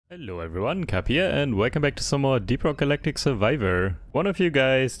Hello everyone, Cap here and welcome back to some more Deep Rock Galactic Survivor. One of you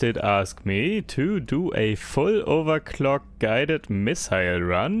guys did ask me to do a full overclock guided missile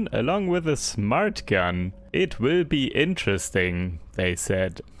run along with a smart gun. It will be interesting, they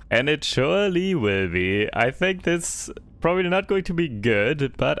said. And it surely will be. I think this probably not going to be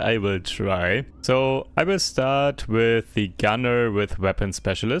good, but I will try. So I will start with the gunner with weapon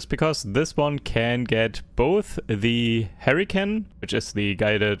specialist, because this one can get both the Hurricane, which is the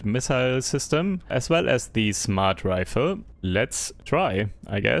guided missile system, as well as the smart rifle. Let's try,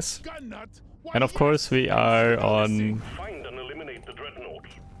 I guess. And of course we are on... Find and eliminate the dreadnought.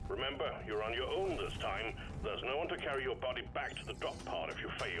 Remember, you're on your own this time. There's no one to carry your body back to the drop pod if you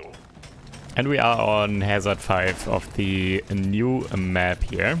fail. And we are on Hazard 5 of the new map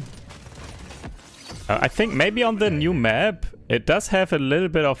here. I think maybe on the new map it does have a little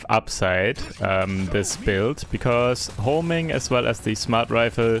bit of upside, this build, because homing as well as the smart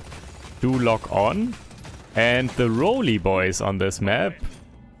rifle do lock on. And the Roly boys on this map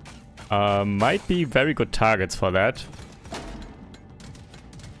might be very good targets for that.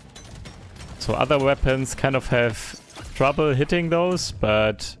 So other weapons kind of have trouble hitting those,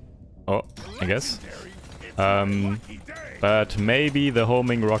 but... oh, I guess. But maybe the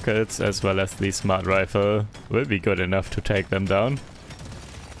homing rockets as well as the smart rifle will be good enough to take them down.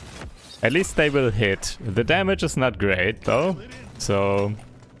 At least they will hit. The damage is not great though, so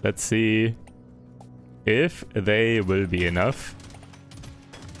let's see if they will be enough.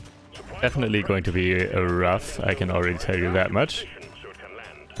 Definitely going to be rough, I can already tell you that much.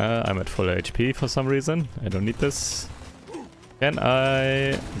 I'm at full HP for some reason. I don't need this. Can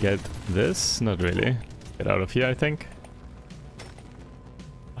I get this? Not really. Get out of here, I think.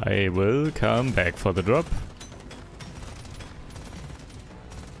 I will come back for the drop.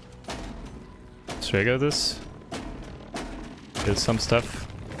 Trigger this. Kill some stuff.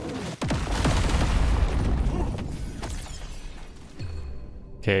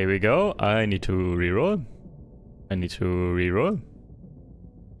 Okay, we go. I need to reroll. I need to reroll.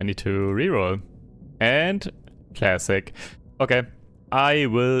 I need to reroll. And classic. Okay, I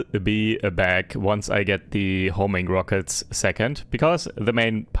will be back once I get the homing rockets second, because the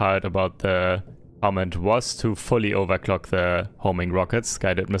main part about the comment was to fully overclock the homing rockets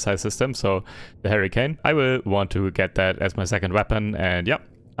guided missile system, so the Hurricane. I will want to get that as my second weapon, and yeah,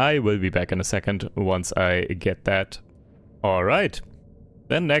 I will be back in a second once I get that. Alright,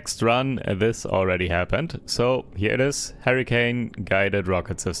 the next run, this already happened, so here it is. Hurricane guided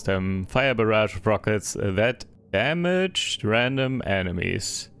rocket system, fire barrage of rockets that damaged random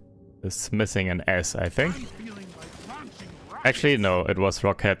enemies. It's missing an S, I think. Actually, no, it was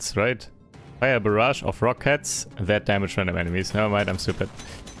rockets, right? Fire barrage of rockets that damaged random enemies. Never mind, I'm stupid.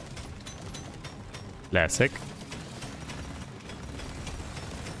 Classic.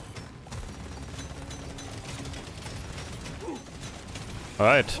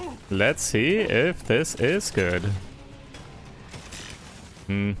 Alright, let's see if this is good.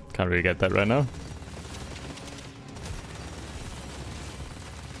 Can't really get that right now.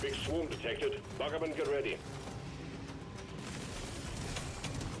 Swarm detected. Buggerman, get ready.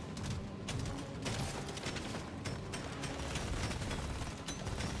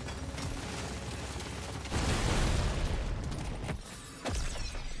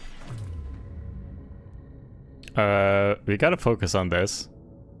 We gotta focus on this.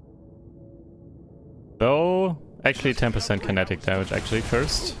 Though, actually 10% kinetic damage actually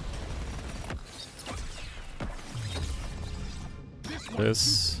first.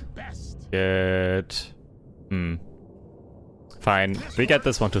 This... get... fine. We get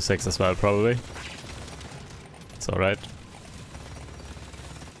this 1 to 6 as well, probably. It's alright.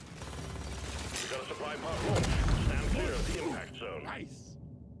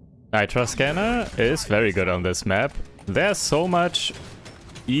 Nitra scanner is very good on this map. There's so much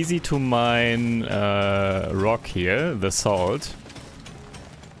easy to mine rock here, the salt.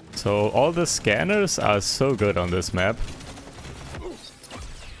 So all the scanners are so good on this map.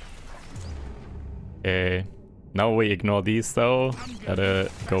 Okay, now we ignore these though.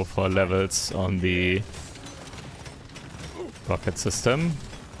 Gotta go for levels on the rocket system.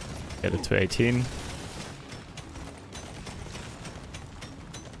 Get it to 18.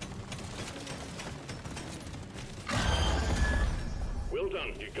 Well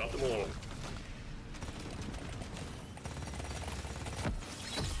done, you got them all.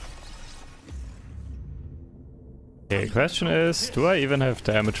 Okay, question is, do I even have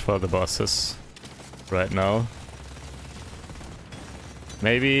damage for the bosses right now?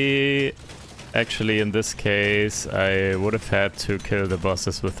 Maybe actually in this case I would have had to kill the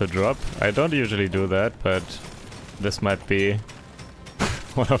bosses with the drop. I don't usually do that, but this might be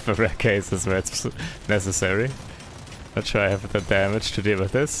one of the rare cases where it's necessary. Not sure I have the damage to deal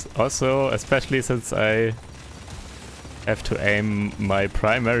with this. Also, especially since I have to aim my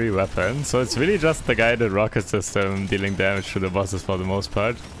primary weapon. So it's really just the guided rocket system dealing damage to the bosses for the most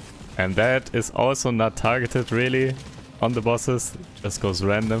part. And that is also not targeted really on the bosses. It just goes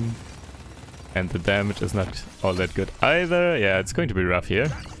random. And the damage is not all that good either. Yeah, it's going to be rough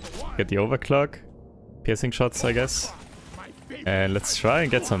here. Get the overclock. Piercing shots, I guess. And let's try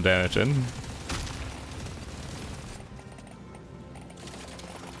and get some damage in.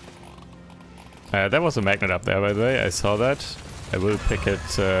 There was a magnet up there, by the way. I saw that. I will pick it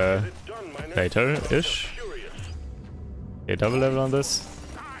later-ish. Okay, double level on this.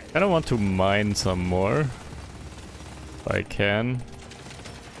 I don't want to mine some more. If I can.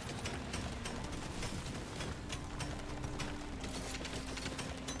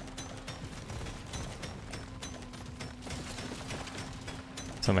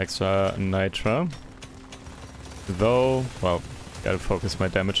 Some extra nitro. Though, well, gotta focus my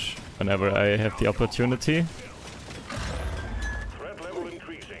damage whenever I have the opportunity.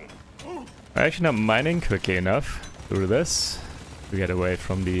 I'm actually not mining quickly enough through this to get away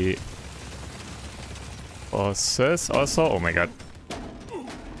from the bosses. Also, oh my god.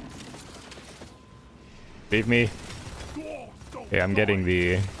 Leave me. Okay, I'm getting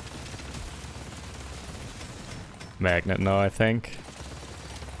the magnet now, I think.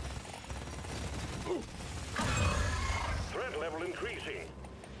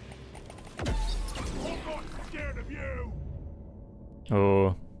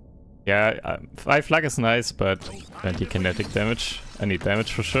 Oh, yeah, 5 luck is nice, but 20 kinetic damage. I need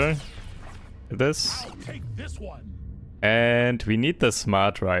damage for sure. This. And we need the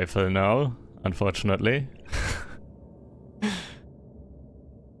smart rifle now, unfortunately.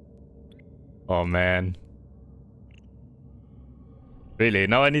 Oh man. Really?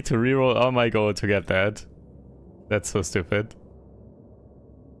 Now I need to reroll all my gold to get that. That's so stupid.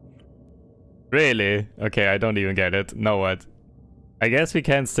 Really? Okay, I don't even get it. Now what? I guess we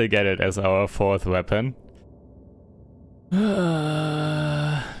can still get it as our 4th weapon.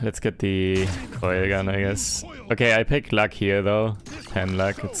 Let's get the coil gun, I guess. Okay, I pick luck here though. 10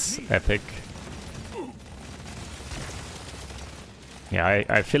 luck, it's epic. Yeah,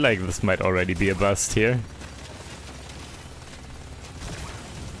 I feel like this might already be a bust here.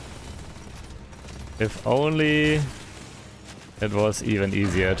 If only it was even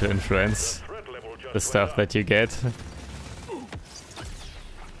easier to influence the stuff that you get.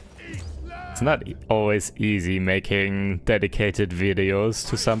 It's not always easy making dedicated videos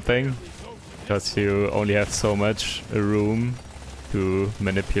to something, because you only have so much room to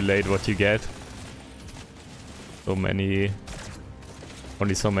manipulate what you get. Only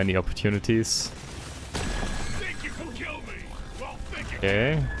so many opportunities.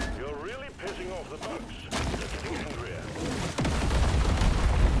 Okay.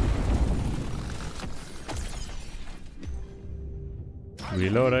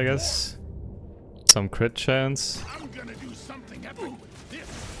 Reload, I guess. Some crit chance. I'm gonna do something epic with this.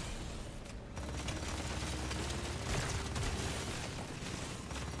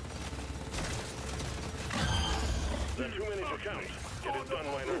 There are too many to count. Get it done,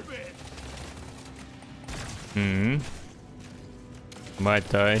 miner. Might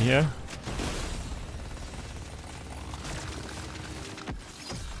die here.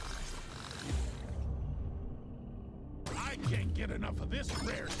 I can't get enough of this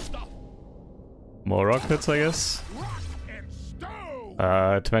rare stuff. More rockets, I guess.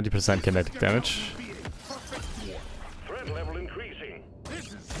 20% kinetic damage. Threat level increasing.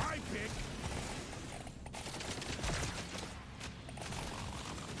 This is my pick.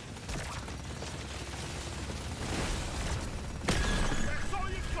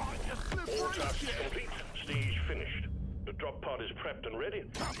 All tasks complete. Stage finished. The drop pod is prepped and ready.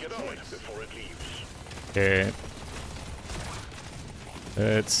 Get on it before it leaves. Okay.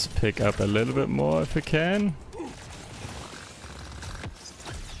 Let's pick up a little bit more if we can.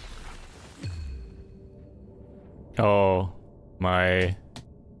 Oh my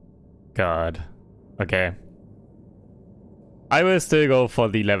god. Okay. I will still go for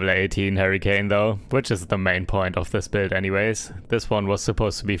the level 18 Hurricane though, which is the main point of this build anyways. This one was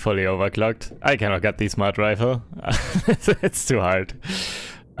supposed to be fully overclocked. I cannot get the smart rifle. It's too hard.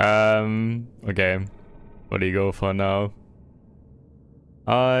 Okay. What do you go for now?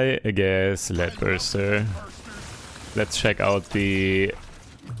 I guess Lead Burster. Let's check out the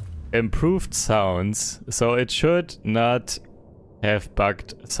improved sounds. So it should not have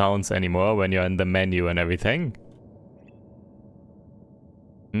bugged sounds anymore when you're in the menu and everything.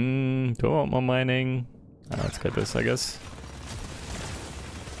 Do I want more mining? Let's get this, I guess.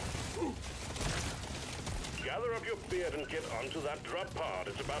 Gather up your beard and get onto that drop pod.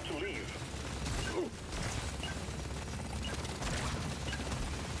 It's about to leave.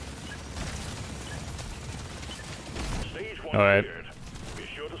 Stage 1 Alright. cleared. Be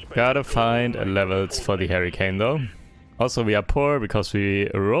sure to spend Gotta your find golden levels before for the hurricane though. Also we are poor because we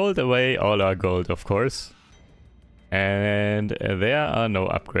rolled away all our gold, of course. And there are no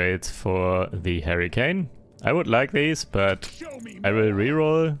upgrades for the hurricane. I would like these, but I will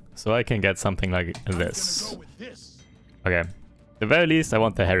reroll so I can get something like this. Okay. At the very least I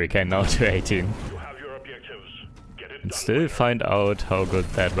want the hurricane now to 18. You have your objectives. Get it And done. still find out how good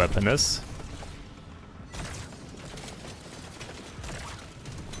that weapon is.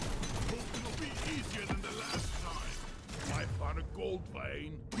 It'll be easier than the last time. I found a gold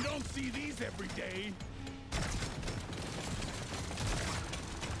vein. You don't see these every day.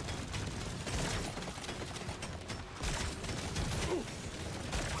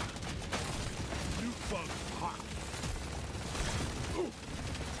 New bug hot.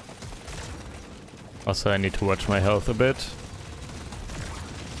 Also I need to watch my health a bit.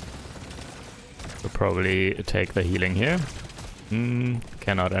 Will probably take the healing here.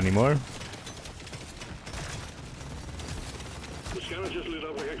 Cannot anymore. The scanner just lit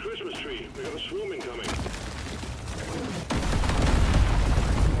up like a Christmas tree. We got a swarm incoming.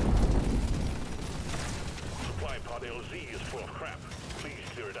 Supply pod LZ is full of crap. Please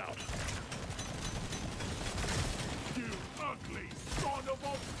clear it out. You ugly son of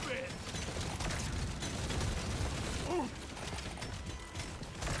a bitch!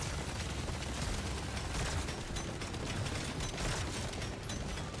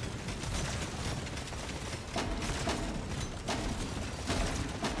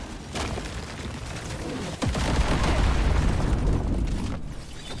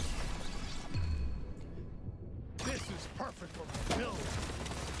 This is perfect for my build.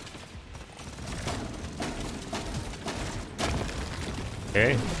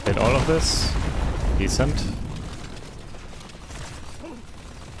 Okay, did all of this. Decent.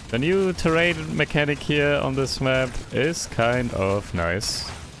 The new terrain mechanic here on this map is kind of nice.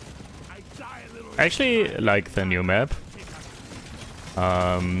 I die a little. I actually like the new map.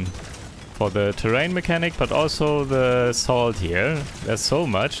 For the terrain mechanic, but also the salt here. There's so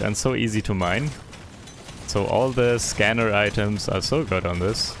much and so easy to mine. So all the scanner items are so good on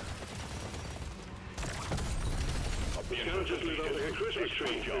this. The scanner just lit up like a Christmas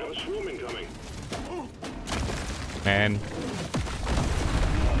tree. We got a swarm incoming. Man.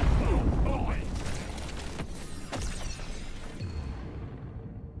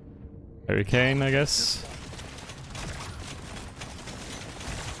 Hurricane, I guess.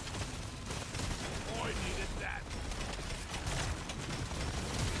 Oh, I needed that.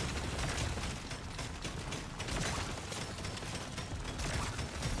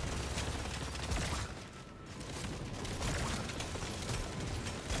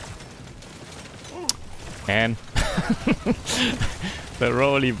 Man. The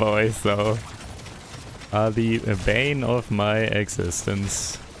roly boys, though, are the bane of my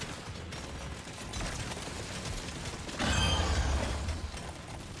existence.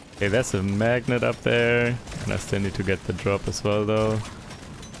 Okay, there's a magnet up there, and I still need to get the drop as well, though.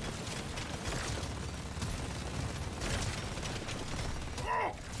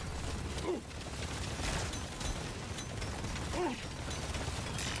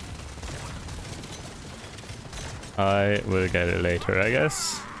 I will get it later, I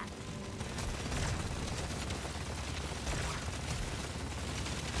guess.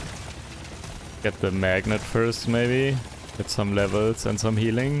 Get the magnet first, maybe. Get some levels and some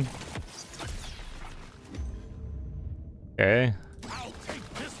healing. Okay. I'll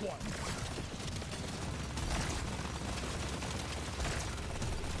take this one.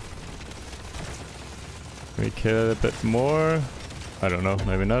 Can we kill a bit more? I don't know,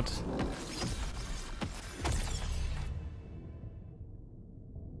 maybe not.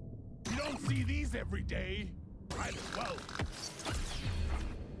 You don't see these every day. Might as well.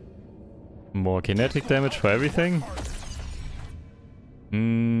 More kinetic damage for everything?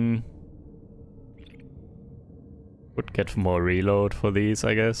 Would get more reload for these,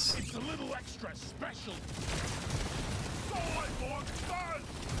 I guess. It's a little extra special. So I want fun.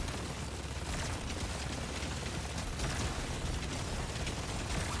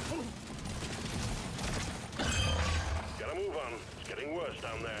 Gotta move on. It's getting worse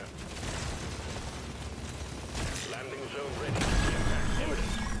down there. Landing zone ready.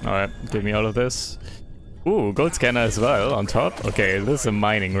 Imminent. Alright, give me all of this. Ooh, gold scanner as well on top. Okay, this is a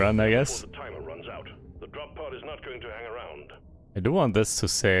mining run, I guess. Before the timer runs out. The drop pod is not going to hang around. I do want this to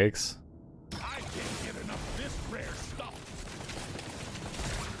 6. I can't get enough of this rare stuff.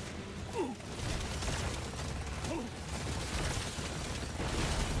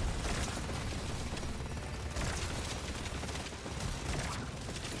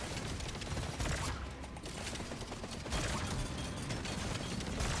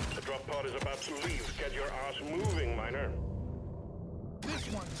 drop pod is about to leave. Get your ass moving, miner.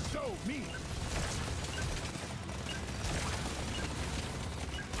 This one's so mean.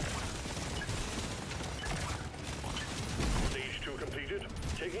 Stage 2 completed.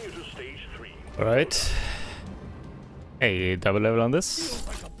 Taking you to stage 3. Alright. Hey, double level on this. Feels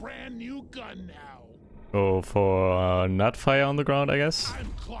like a brand new gun now. Go for nut fire on the ground, I guess.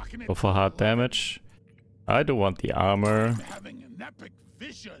 I'm clocking it. Go for hard damage. I do want the armor. I'm having an epic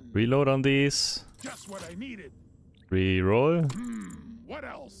vision. Reload on these. Just what I needed. Reroll. What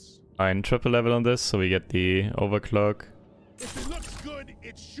else? Fine, triple level on this, so we get the overclock. If it looks good,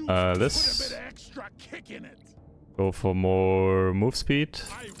 it shoots. This. Put a bit of extra kick in it. Go for more move speed.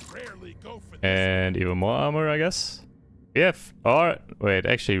 I rarely go for this. And even more armor, I guess. Yes. Or, wait,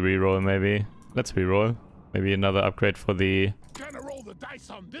 actually reroll maybe. Let's reroll. Maybe another upgrade for the... Gonna roll the dice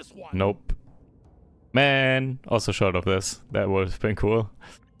on this one. Nope. Man, also short of this. That would have been cool.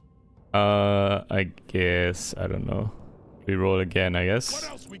 I guess, I don't know. Reroll again, I guess.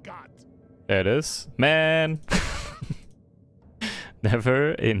 What else we got? There it is. Man!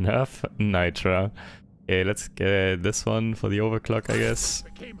 Never enough nitra. Okay, let's get this one for the overclock, I guess.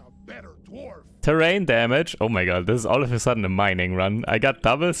 Became a better dwarf. Terrain damage. Oh my god, this is all of a sudden a mining run. I got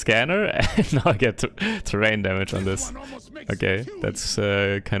double scanner and now I get terrain damage on this. Okay, that's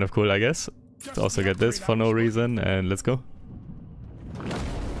kind of cool, I guess. Let's also get this for no reason and let's go.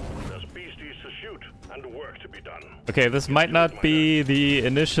 There's beasties to shoot and work to be done. Okay, this might not be the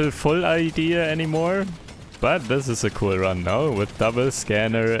initial full idea anymore, but this is a cool run now with double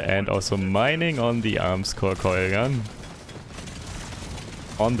scanner and also mining on the arms core coil gun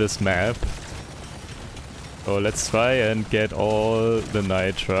on this map. So let's try and get all the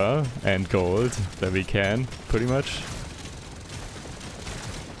nitra and gold that we can, pretty much.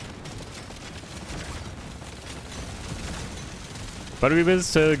 But we will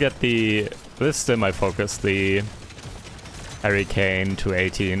still get the... This is still my focus, the Hurricane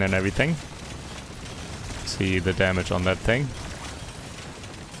 218 and everything. See the damage on that thing.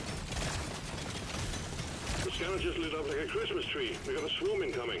 The scanner just lit up like a Christmas tree. We got a swarm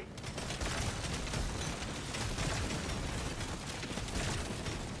incoming.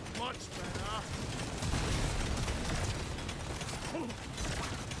 Much better.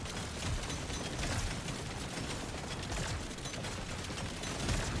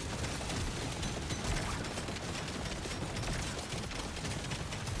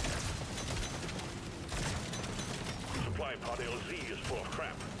 Supply pod LZ is full of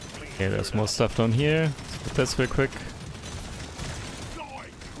crap. Please Okay, there's more stuff down here. Let's put this real quick.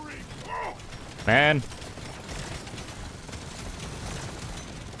 Man!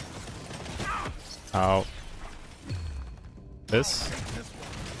 Ow. This?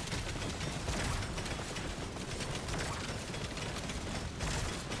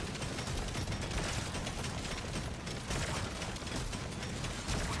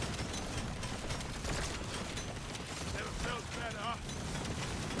 Never felt better.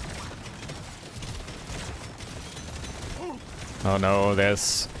 Oh no,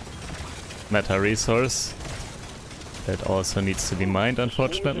 there's meta resource that also needs to be mined,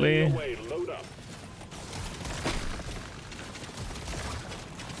 unfortunately. away, load up.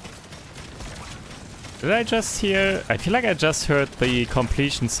 Did I just hear... I feel like I just heard the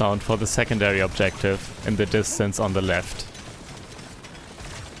completion sound for the secondary objective in the distance on the left.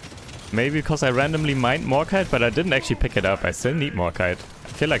 Maybe because I randomly mined Morkite, but I didn't actually pick it up. I still need Morkite. I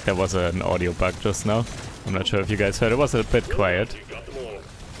feel like there was an audio bug just now. I'm not sure if you guys heard. It was a bit quiet. You got them all.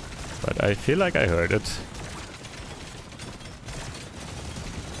 But I feel like I heard it.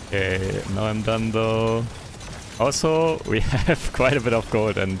 Okay, now I'm done though. Also, we have quite a bit of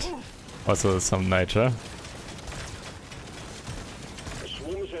gold and also some nitra. The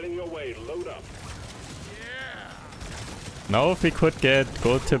swarm is heading your way. Load up. Now if we could get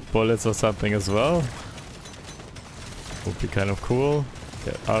gold tip bullets or something as well, would be kind of cool.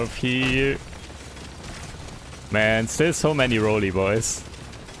 Get out of here. Man, still so many roly boys.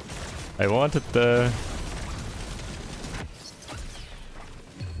 I wanted the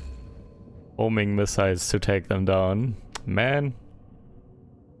homing missiles to take them down. Man.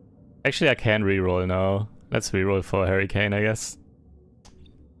 Actually, I can reroll now. Let's reroll for Hurricane, I guess.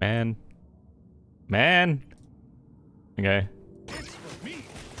 Man. Man! Okay.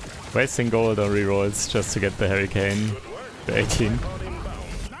 Wasting gold on rerolls just to get the Hurricane. The 18.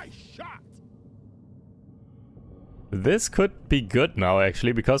 Nice shot. This could be good now,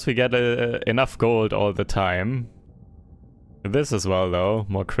 actually, because we get enough gold all the time. This as well, though.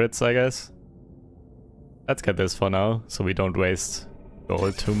 More crits, I guess. Let's get this for now, so we don't waste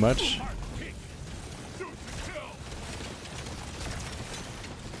gold too much.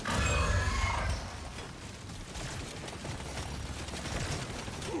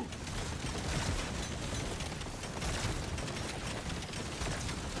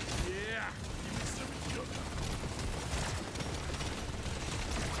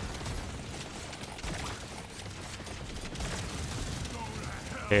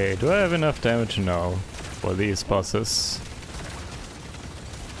 Okay, do I have enough damage now for these bosses?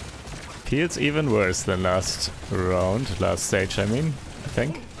 Feels even worse than last round, last stage I mean, I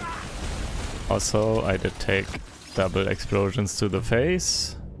think. Also, I did take double explosions to the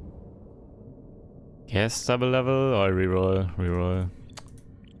face. Yes, double level or reroll, reroll.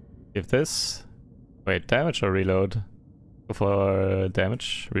 Give this. Wait, damage or reload? Go for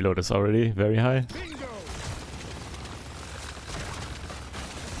damage. Reload is already very high.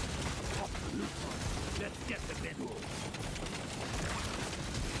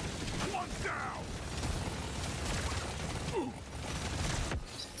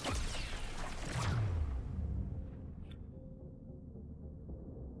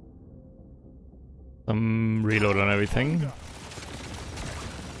 Some reload on everything.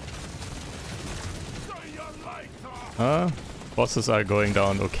 Bosses are going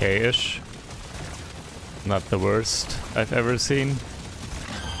down okay-ish. Not the worst I've ever seen. The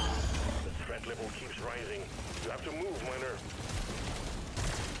threat level keeps rising. You have to move, miner.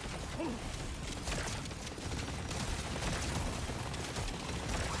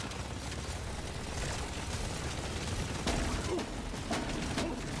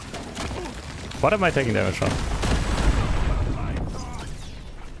 What am I taking damage from?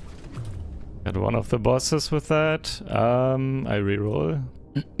 Got one of the bosses with that. I reroll.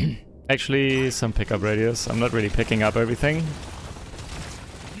 Actually, some pickup radius. I'm not really picking up everything.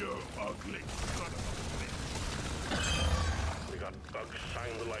 You ugly son of a bitch. We got bugs,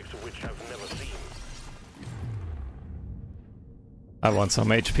 signs the likes of which I've never seen. I want some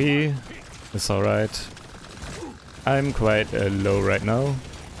HP. It's alright. I'm quite low right now.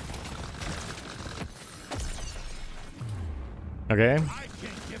 Okay. I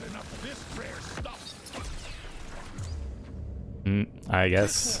can't get enough of this rare stuff. I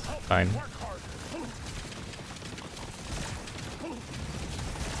guess. Fine. Work harder.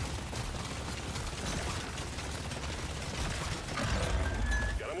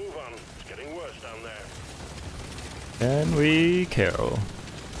 Gotta move on. It's getting worse down there. And we kill.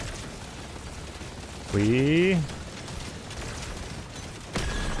 We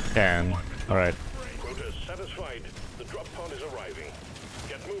can. Alright. Quota's satisfied. The drop pod is arriving.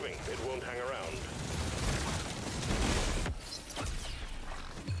 Get moving. It won't hang around.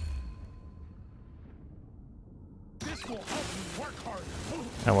 This will help you work harder.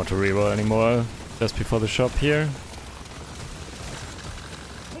 I don't want to reroll anymore. Just before the shop here.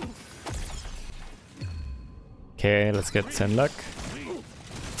 Okay, let's get 10 luck.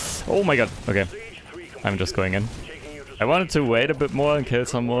 Oh my god. Okay. Stage 3 completed. I'm just going in. Taking you to I wanted to wait a bit more and kill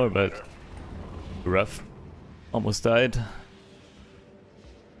some more, but rough. Almost died.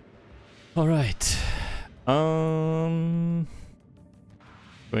 Alright. Going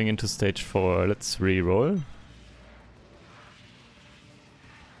into stage 4. Let's re-roll.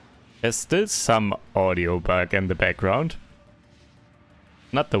 There's still some audio bug in the background.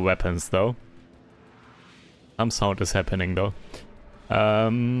 Not the weapons though. Some sound is happening though.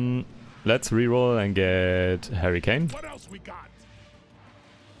 Let's re-roll and get Hurricane. What else we got?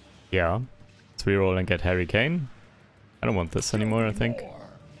 Yeah. Let's reroll and get Hurricane. I don't want this anymore, I think. More.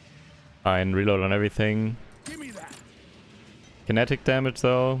 Fine, reload on everything. Give me that. Kinetic damage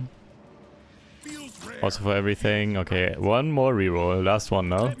though. Feels rare. Also for everything. Okay, one more reroll. Last one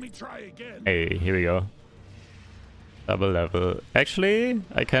now. Let me try again. Hey, here we go. Double level. Actually,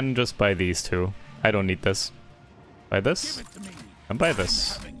 I can just buy these two. I don't need this. Buy this. Give it to me. And buy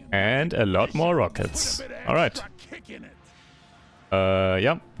this. And a lot more rockets. Alright. Kick in it.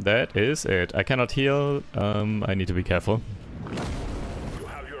 Yeah, that is it. I cannot heal. I need to be careful. You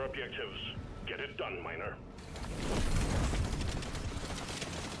have your objectives. Get it done, miner.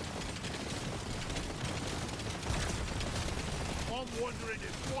 I'm wondering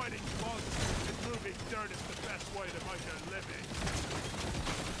if fighting monsters and moving dirt is the best way to make a living.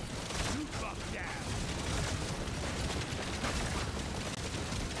 You fuck that.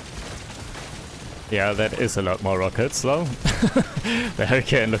 Yeah, that is a lot more rockets though. The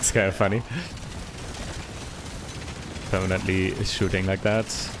Hurricane looks kind of funny. Permanently shooting like that.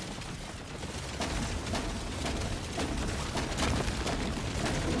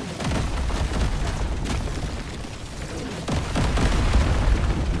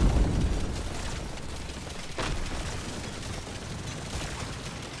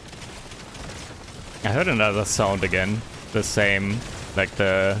 I heard another sound again. The same, like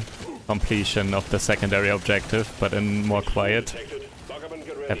the completion of the secondary objective, but in more quiet. Detected. Lock up and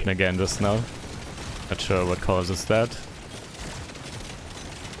get ready. Happened again just now. Not sure what causes that.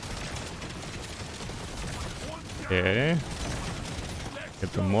 Okay.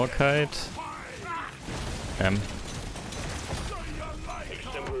 Get the more kite.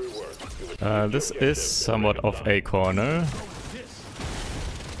 Extended This is somewhat of a corner,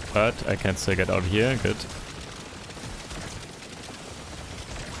 but I can still get out here, good.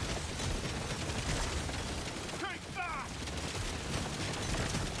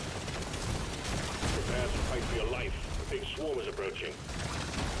 Prepare to fight for your life. A big swarm is approaching.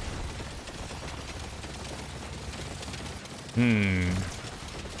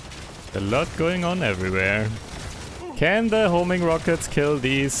 A lot going on everywhere. Can the homing rockets kill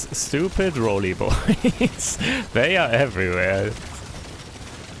these stupid roly boys? They are everywhere.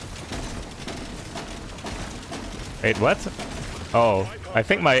 Wait, what? Oh, I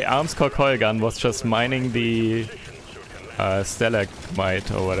think my arms coil gun was just mining the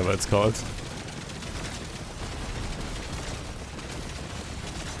stalagmite or whatever it's called.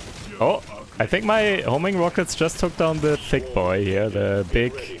 Oh, I think my homing rockets just took down the thick boy here, the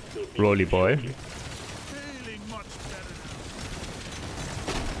big roly boy. Feeling much better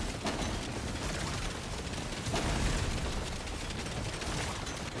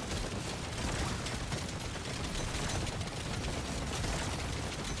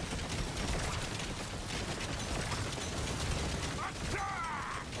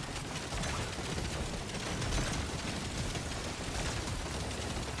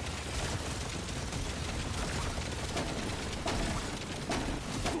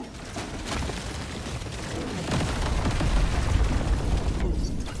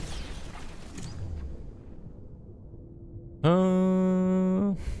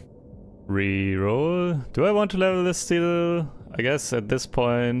now. Reroll. Do I want to level this still? I guess at this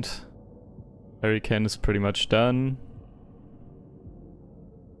point Hurricane is pretty much done.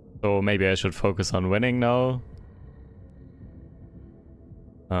 So maybe I should focus on winning now.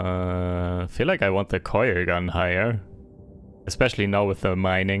 Feel like I want the coil gun higher. Especially now with the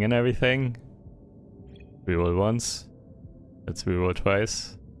mining and everything. Reroll once. Let's reroll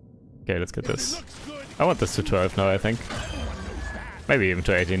twice. Okay, let's get this. I want this to 12 now, I think. Maybe even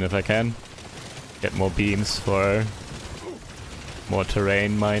to 18 if I can. Get more beams for more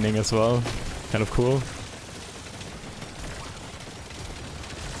terrain mining as well. Kind of cool.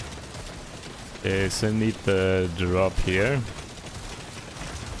 Okay, so need the drop here.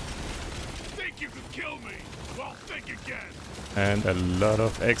 Think you could kill me? Well, think again. And a lot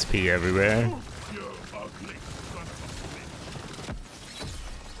of XP everywhere. You ugly son of a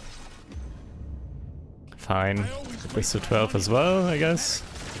bitch. Fine. Get this to 12 as well, I guess.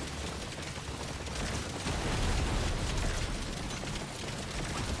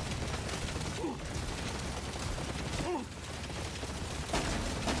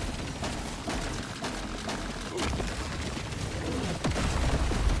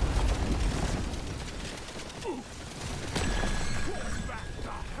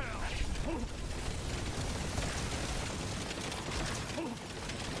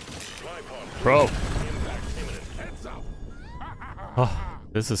 Bro. Oh,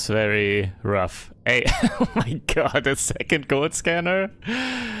 this is very rough. Hey, oh my god, a second gold scanner?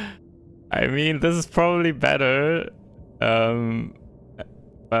 I mean, this is probably better.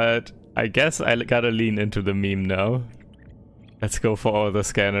 But I guess I gotta lean into the meme now. Let's go for all the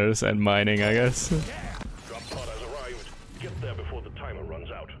scanners and mining, I guess. Drop pod has arrived. Get there before the timer runs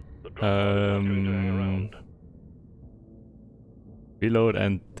out. The drop pod is not going to hang around. Reload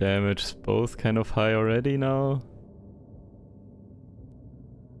and damage is both kind of high already now.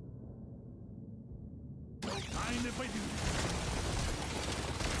 Mind if I do?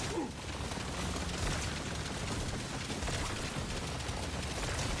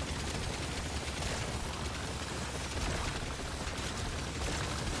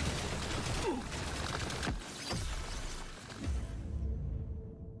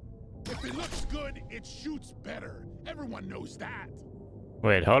 If it looks good, it shoots better. Everyone knows that.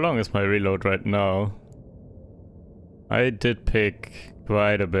 Wait, how long is my reload right now? I did pick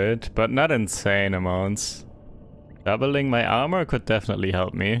quite a bit, but not insane amounts. Doubling my armor could definitely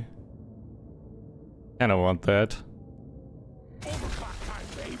help me. Kinda want that.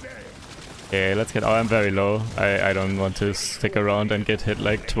 Okay, let's get... Oh, I'm very low. I don't want to stick around and get hit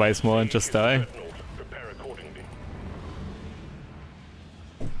like twice more and just die. Prepare accordingly.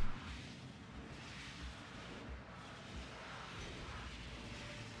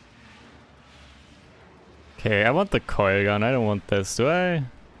 Okay, I want the coil gun. I don't want this, do I?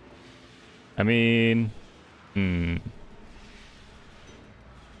 I mean...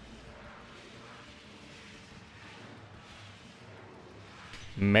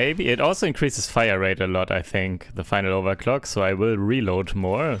 Maybe. It also increases fire rate a lot, I think, the final overclock, so I will reload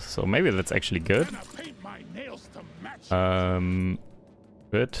more. So maybe that's actually good.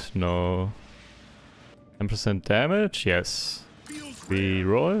 Good, no. 10% damage? Yes. Feels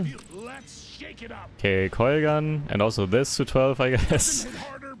Reroll. Let's shake it up. Okay, coil gun. And also this to 12, I guess. Doesn't hit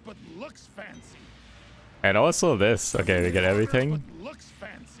harder, but looks fancy. And also this. Okay, we get everything. But looks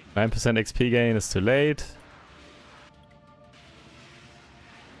fancy. 9% XP gain is too late.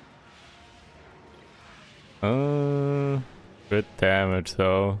 Crit damage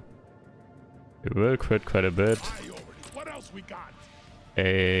though. It will crit quite a bit. What else we got?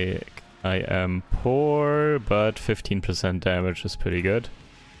 I am poor, but 15% damage is pretty good.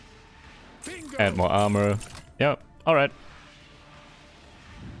 Bingo. And more armor. Yeah, alright.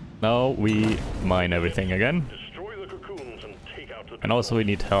 Now we mine everything again. Destroy the cocoons and take out the And also we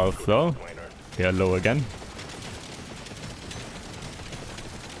need health though. We are low again.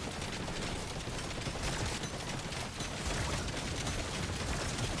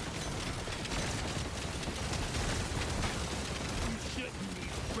 You shouldn't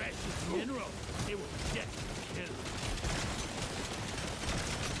need precious minerals. It will get killed.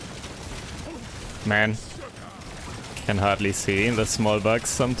 Man, can hardly see the small bugs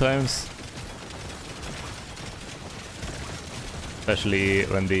sometimes. Especially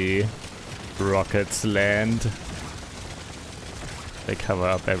when the rockets land. They cover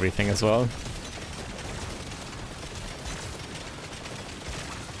up everything as well.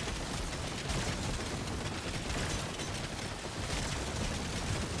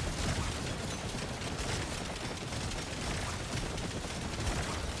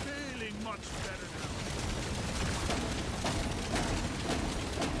 Feeling much better now.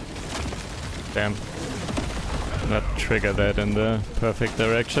 Damn. Not trigger that in the perfect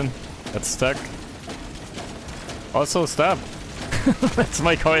direction. That's stuck. Also stop! That's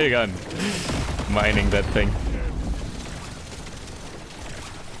my coil gun. Mining that thing.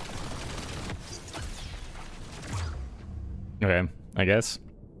 Okay, I guess.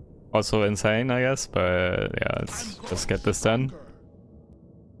 Also insane, I guess, but yeah, let's just get this done.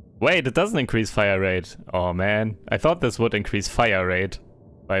 Wait, it doesn't increase fire rate. Oh man, I thought this would increase fire rate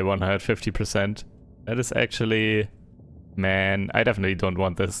by 150%. That is actually... Man, I definitely don't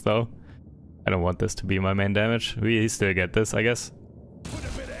want this though. I don't want this to be my main damage. We still get this, I guess. Put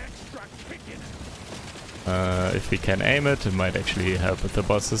a bit of extra kick in it. If we can aim it, it might actually help with the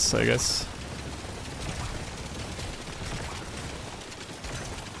bosses, I guess.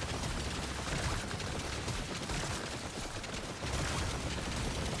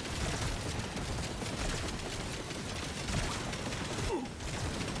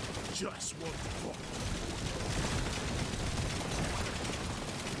 Just one more.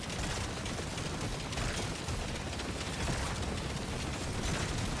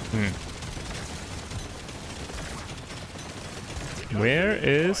 Where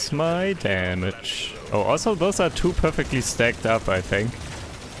is my damage? Oh, also those are two perfectly stacked up, I think.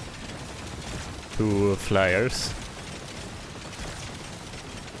 Two flyers.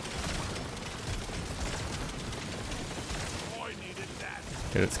 I needed that.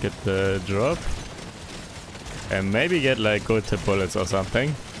 Okay, let's get the drop. And maybe get like good tip bullets or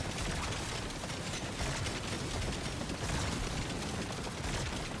something.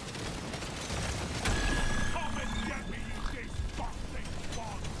 Come and get me, you disgusting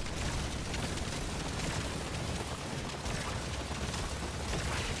bug.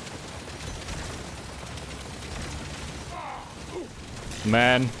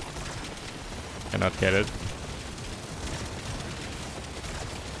 Man. Cannot get it.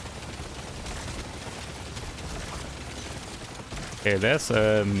 Okay, there's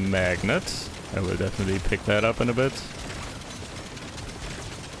a magnet. I will definitely pick that up in a bit.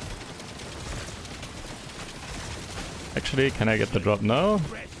 Actually, can I get the drop now?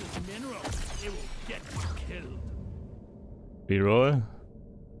 Precious minerals. It will get killed. Reroll.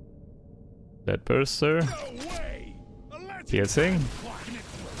 That burster. No way. Let's Piercing. clocking it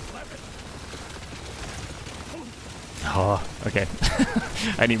to 11. Oh, okay.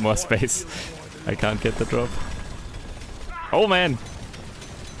 I need more space. I can't get the drop. Oh man!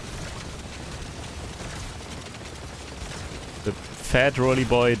 The fat rolly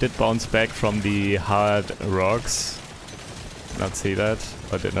boy did bounce back from the hard rocks. Did not see that,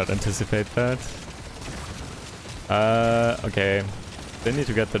 or did not anticipate that. Okay. They need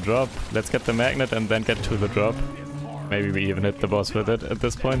to get the drop. Let's get the magnet and then get to the drop. Maybe we even hit the boss with it at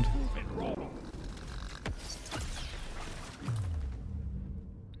this point.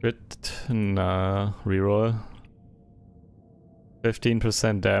 Crit? Nah. Reroll.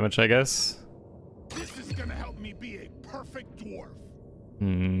 15% damage, I guess. This is gonna help me be a perfect dwarf.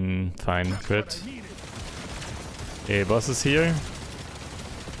 Fine. That's Crit. what I needed. Okay, boss is here.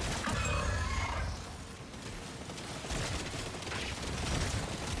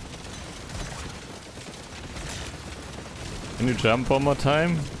 Can you jump one more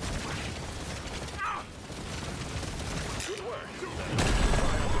time?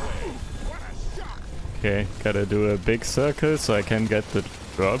 Okay, gotta do a big circle so I can get the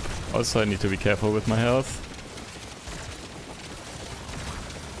drop. Also, I need to be careful with my health.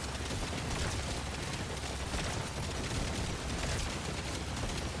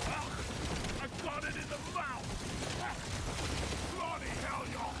 I got it in the mouth. Bloody hell,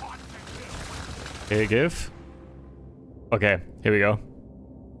 you're hot to kill. Okay, give. Okay, here we go.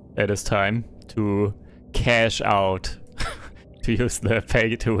 It is time to cash out. To use the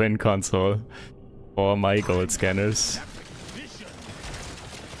pay-to-win console for my gold scanners.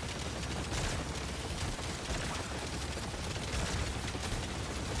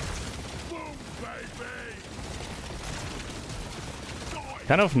 Boom, baby.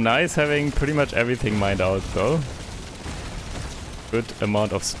 Kind of nice having pretty much everything mined out though. Good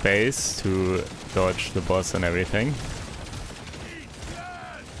amount of space to dodge the boss and everything.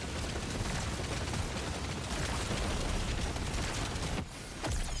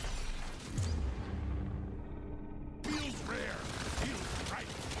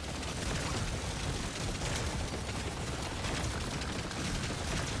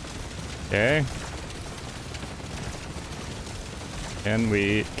 Okay. Can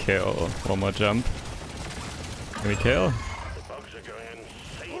we kill? One more jump. Can we kill? The bugs are going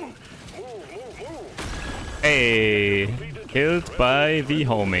insane. Move. Hey! Killed by the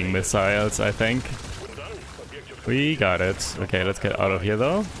homing missiles, I think. We're done. Objective We got it. Okay, let's get out of here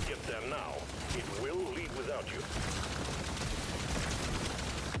though. get there now. It will leave without you.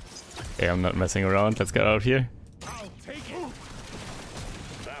 Okay, I'm not messing around. Let's get out of here. I'll take it.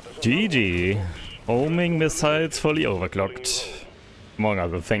 That is GG. Homing missiles fully overclocked. Among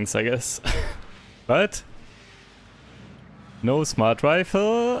other things, I guess. But no smart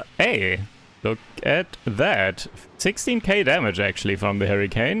rifle. Hey, look at that. 16k damage actually from the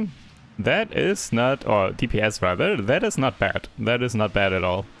Hurricane. That is not, or DPS rather, that is not bad. That is not bad at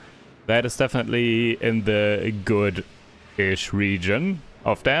all. That is definitely in the good-ish region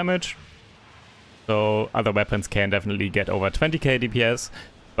of damage. So other weapons can definitely get over 20k DPS,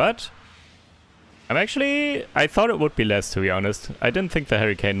 but I thought it would be less, to be honest. I didn't think the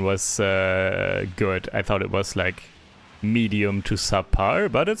Hurricane was good. I thought it was like medium to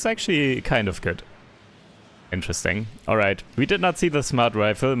subpar, but it's actually kind of good. Interesting. Alright, we did not see the smart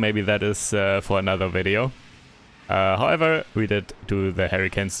rifle. Maybe that is for another video. However, we did do the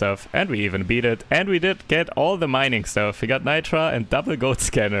Hurricane stuff, and we even beat it, and we did get all the mining stuff. We got Nitra and double gold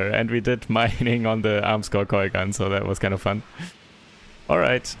scanner, and we did mining on the Armscore coil gun, so that was kind of fun.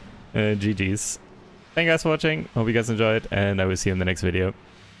 Alright, GG's. Thank you guys for watching, hope you guys enjoyed, and I will see you in the next video.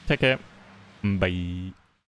 Take care, bye.